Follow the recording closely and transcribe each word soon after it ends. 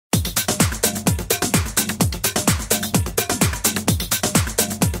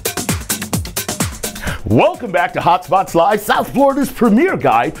Welcome back to Hotspots Live, South Florida's premier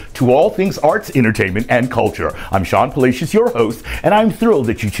guide to all things arts, entertainment, and culture. I'm Shawn Palacious, your host, and I'm thrilled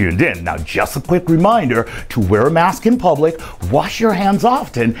that you tuned in. Now, just a quick reminder to wear a mask in public, wash your hands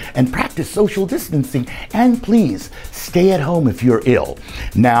often, and practice social distancing. And please, stay at home if you're ill.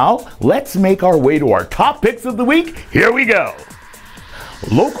 Now, let's make our way to our top picks of the week. Here we go.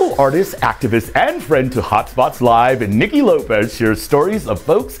 Local artist, activist, and friend to Hotspots Live, and Niki Lopez shares stories of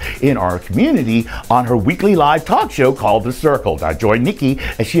folks in our community on her weekly live talk show called The Circle. Now join Niki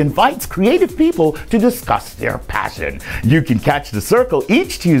as she invites creative people to discuss their passion. You can catch The Circle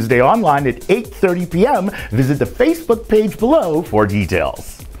each Tuesday online at 8:30 p.m. Visit the Facebook page below for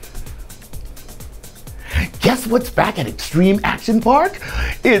details. Guess what's back at Extreme Action Park?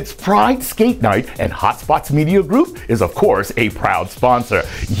 It's Pride Skate Night, and Hotspots Media Group is, of course, a proud sponsor.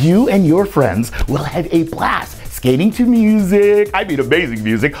 You and your friends will have a blast skating to amazing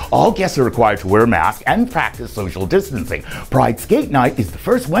music. All guests are required to wear masks and practice social distancing. Pride Skate Night is the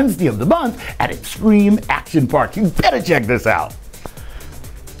first Wednesday of the month at Extreme Action Park. You better check this out.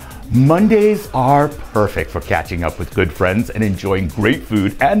 Mondays are perfect for catching up with good friends and enjoying great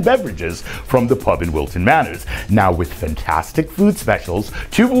food and beverages from the pub in Wilton Manors. Now with fantastic food specials,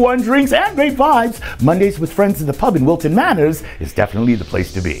 2-for-1 drinks, and great vibes, Mondays with friends in the pub in Wilton Manors is definitely the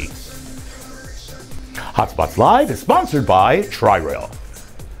place to be. Hotspots Live is sponsored by Tri-Rail.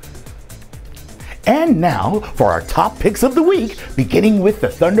 And now for our top picks of the week, beginning with the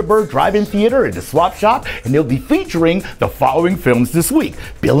Thunderbird Drive-In Theater and the Swap Shop, and they'll be featuring the following films this week: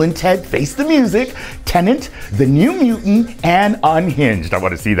 Bill and Ted Face the Music, Tenet, The New Mutant, and Unhinged. I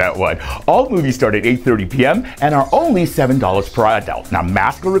want to see that one. All movies start at 8:30 p.m. and are only $7 per adult. Now,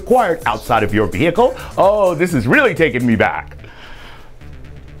 masks are required outside of your vehicle. Oh, this is really taking me back.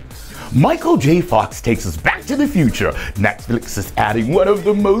 Michael J. Fox takes us back to the future. Netflix is adding one of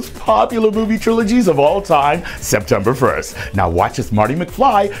the most popular movie trilogies of all time, September 1st. Now watch as Marty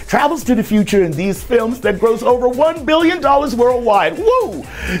McFly travels to the future in these films that gross over $1 billion worldwide. Woo!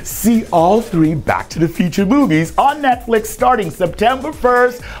 See all 3 Back to the Future movies on Netflix starting September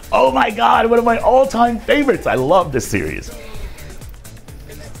 1st. Oh my God, one of my all-time favorites. I love this series.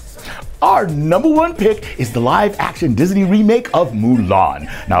 Our number 1 pick is the live-action Disney remake of Mulan.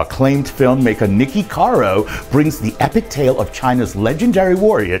 Now, acclaimed filmmaker Niki brings the epic tale of China's legendary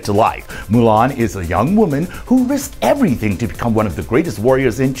warrior to life. Mulan is a young woman who risked everything to become one of the greatest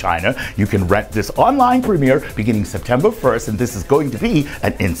warriors in China. You can rent this online premiere beginning September 1st, and this is going to be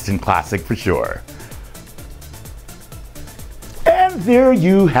an instant classic for sure. And there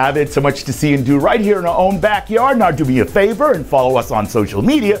you have it. So much to see and do right here in our own backyard. Now do me a favor and follow us on social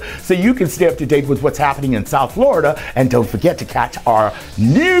media so you can stay up to date with what's happening in South Florida. And don't forget to catch our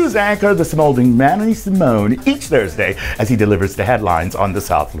news anchor, the smoldering Manny Simone, each Thursday as he delivers the headlines on the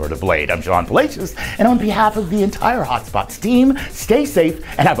South Florida Blade. I'm Shawn Palacious, and on behalf of the entire Hotspots team, stay safe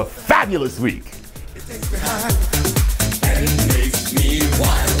and have a fabulous week. It takes me high and makes me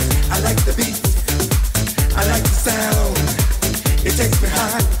wild. I like the beat.